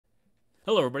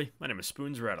Hello everybody, my name is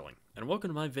Spoons Rattling, and welcome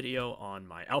to my video on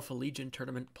my Alpha Legion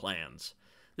tournament plans.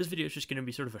 This video is just going to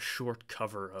be sort of a short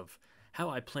cover of how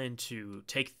I plan to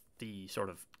take the sort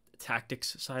of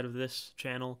tactics side of this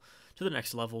channel to the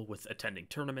next level with attending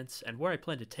tournaments, and where I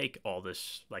plan to take all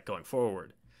this going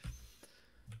forward.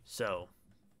 So,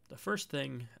 the first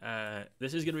thing,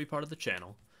 this is going to be part of the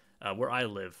channel, where I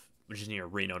live, which is near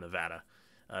Reno, Nevada.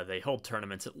 They hold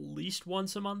tournaments at least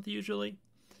once a month usually.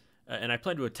 And I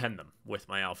plan to attend them with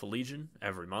my Alpha Legion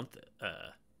every month.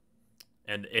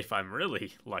 And if I'm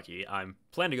really lucky, I'm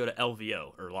planning to go to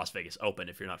LVO, or Las Vegas Open,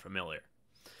 if you're not familiar.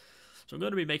 So I'm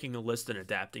going to be making a list and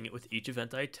adapting it with each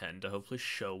event I attend to hopefully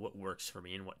show what works for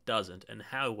me and what doesn't, and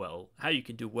how you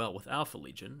can do well with Alpha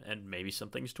Legion, and maybe some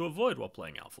things to avoid while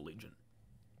playing Alpha Legion.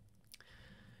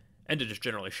 And to just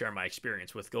generally share my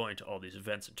experience with going to all these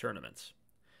events and tournaments.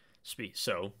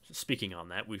 So, speaking on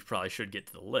that, we probably should get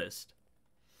to the list.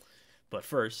 But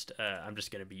first, I'm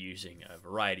just going to be using a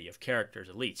variety of characters,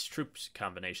 elites, troops,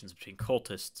 combinations between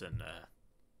cultists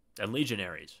and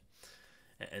legionaries.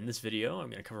 In this video, I'm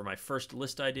going to cover my first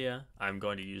list idea. I'm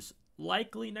going to use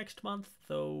likely next month,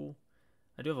 though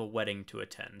I do have a wedding to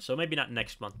attend. So maybe not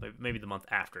next month, maybe the month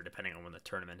after, depending on when the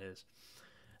tournament is.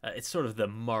 It's sort of the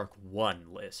Mark I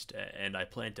list, and I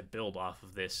plan to build off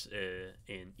of this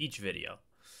in each video.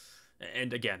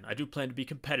 And again, I do plan to be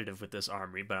competitive with this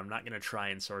army, but I'm not going to try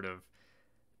and sort of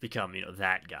become,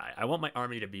 that guy. I want my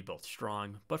army to be both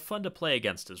strong, but fun to play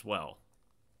against as well.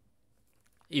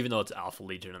 Even though it's Alpha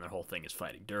Legion and their whole thing is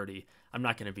fighting dirty, I'm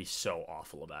not going to be so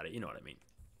awful about it, you know what I mean.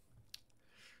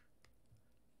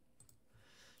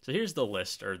 So here's the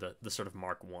list, or the sort of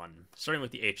Mark I. Starting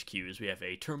with the HQs, we have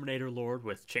a Terminator Lord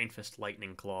with Chainfist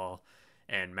Lightning Claw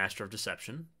and Master of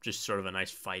Deception, just sort of a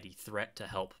nice fighty threat to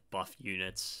help buff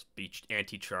units, be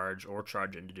anti-charge, or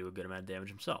charge in to do a good amount of damage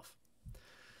himself.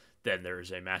 Then there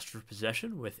is a Master of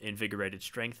Possession with Invigorated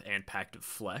Strength and Pact of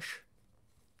Flesh.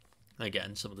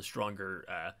 Again, some of the stronger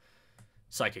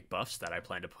psychic buffs that I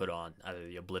plan to put on either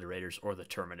the Obliterators or the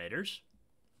Terminators.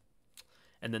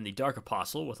 And then the Dark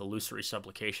Apostle with Illusory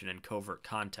Supplication and Covert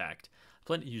Contact. I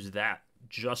plan to use that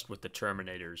just with the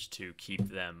Terminators to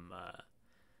keep them,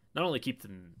 not only keep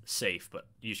them safe, but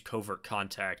use Covert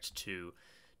Contact to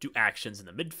do actions in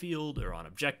the midfield or on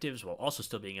objectives, while also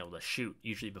still being able to shoot,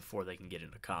 usually before they can get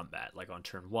into combat, like on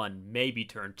turn 1, maybe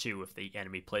turn 2 if the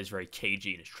enemy plays very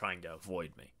cagey and is trying to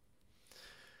avoid me.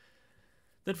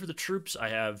 Then for the troops, I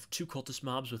have 2 cultist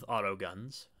mobs with auto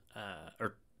guns,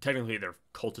 or technically they're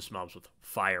cultist mobs with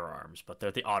firearms, but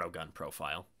they're the auto gun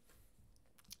profile.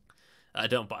 I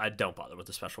don't bother with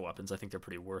the special weapons. I think they're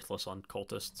pretty worthless on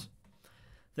cultists.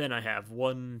 Then I have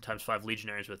 1x5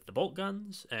 Legionaries with the bolt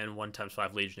guns, and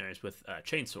 1x5 Legionaries with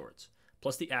chainswords,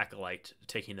 plus the Acolyte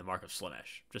taking the Mark of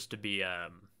Slanesh, just to be,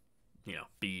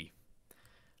 be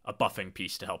a buffing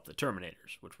piece to help the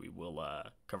Terminators, which we will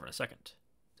cover in a second.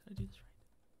 Did I do this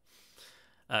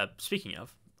right? Speaking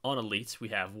of, on elites, we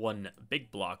have 1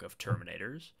 big block of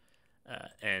Terminators,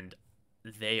 and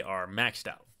they are maxed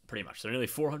out, pretty much. They're nearly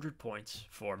 400 points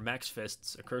for max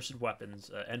fists, accursed weapons,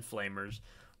 and flamers,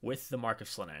 with the Mark of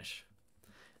Slanesh.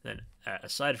 Then,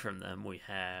 aside from them, we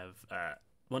have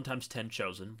 1x10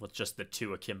 Chosen, with just the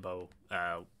 2 Akimbo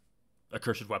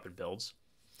Accursed Weapon builds.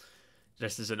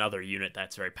 This is another unit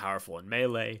that's very powerful in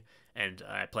melee, and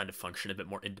I plan to function a bit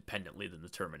more independently than the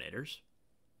Terminators.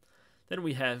 Then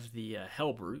we have the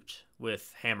Hellbrute,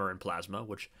 with Hammer and Plasma,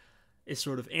 which is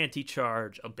sort of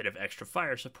anti-charge, a bit of extra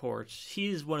fire support.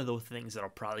 He's one of those things that'll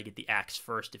probably get the axe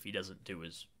first if he doesn't do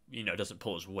his doesn't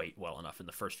pull his weight well enough in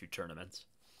the first few tournaments.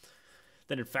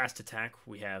 Then in fast attack,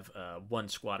 we have 1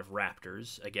 squad of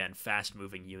Raptors. Again,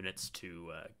 fast-moving units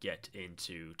to get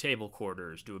into table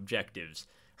quarters, do objectives,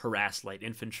 harass light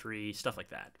infantry, stuff like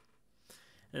that.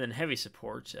 And then heavy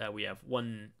support, we have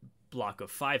 1 block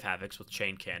of 5 Havocs with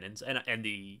chain cannons, and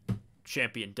the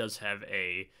champion does have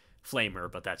a flamer,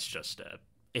 but that's just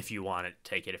if you want it,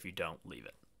 take it. If you don't, leave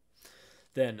it.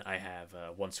 Then I have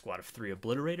 1 squad of 3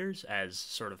 Obliterators as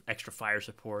sort of extra fire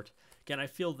support. Again, I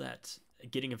feel that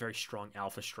getting a very strong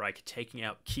Alpha Strike, taking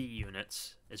out key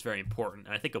units, is very important.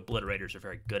 And I think Obliterators are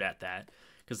very good at that,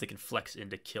 because they can flex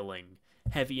into killing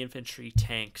heavy infantry,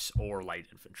 tanks, or light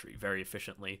infantry very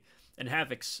efficiently. And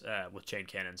Havocs with chain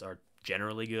cannons are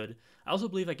generally good. I also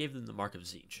believe I gave them the Mark of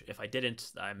Siege. If I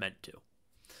didn't, I meant to.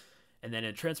 And then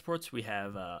in transports, we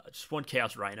have just 1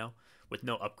 Chaos Rhino with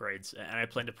no upgrades, and I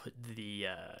plan to put the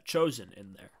Chosen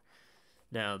in there.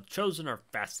 Now, Chosen are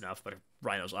fast enough, but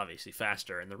Rhino's obviously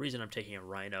faster, and the reason I'm taking a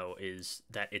Rhino is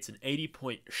that it's an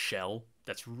 80-point shell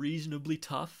that's reasonably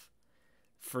tough,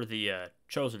 for the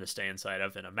Chosen to stay inside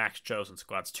of, and a max Chosen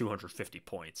squad's 250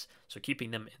 points. So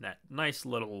keeping them in that nice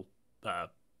little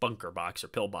bunker box or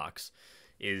pillbox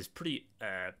is pretty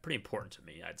important to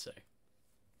me, I'd say.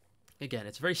 Again,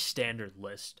 it's a very standard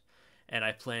list, and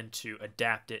I plan to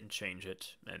adapt it and change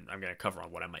it, and I'm going to cover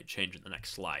on what I might change in the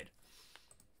next slide.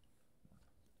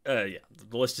 Yeah,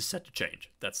 the list is set to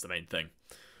change. That's the main thing.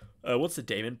 Once the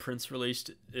Daemon Prince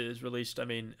is released, I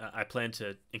mean, I plan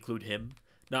to include him.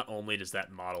 Not only does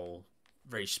that model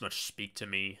very much speak to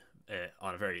me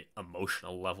on a very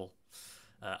emotional level,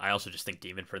 I also just think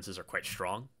Demon Princes are quite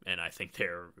strong, and I think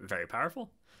they're very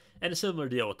powerful. And a similar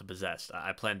deal with the Possessed.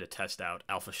 I plan to test out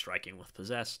Alpha Striking with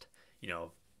Possessed. You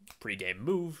know, pre-game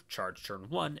move, charge turn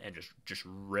 1, and just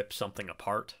rip something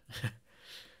apart.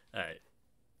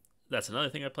 That's another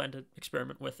thing I plan to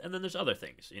experiment with. And then there's other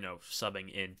things, you know,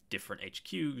 subbing in different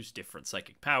HQs, different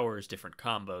psychic powers, different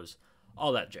combos,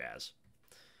 all that jazz.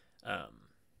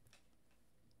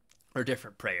 Or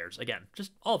different prayers. Again,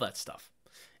 just all that stuff.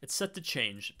 It's set to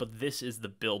change, but this is the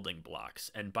building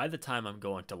blocks. And by the time I'm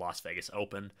going to Las Vegas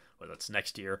Open, whether it's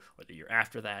next year or the year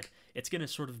after that, it's going to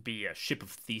sort of be a ship of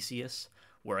Theseus,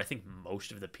 where I think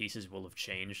most of the pieces will have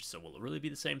changed, so will it really be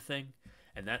the same thing?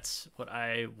 And that's what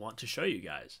I want to show you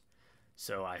guys.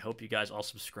 So I hope you guys all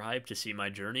subscribe to see my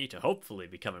journey to hopefully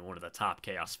becoming one of the top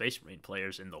Chaos Space Marine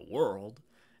players in the world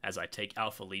as I take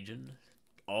Alpha Legion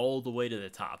all the way to the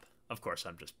top. Of course,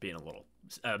 I'm just being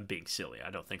being silly. I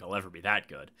don't think I'll ever be that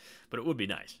good, but it would be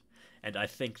nice. And I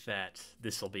think that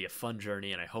this will be a fun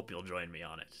journey, and I hope you'll join me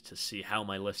on it to see how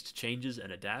my list changes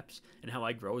and adapts and how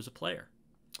I grow as a player.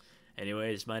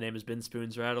 Anyways, my name has been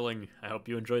Spoons Rattling. I hope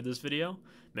you enjoyed this video.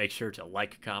 Make sure to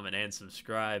like, comment, and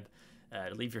subscribe.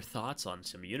 Leave your thoughts on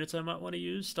some units I might want to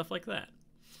use, stuff like that.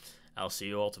 I'll see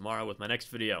you all tomorrow with my next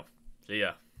video. See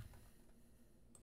ya.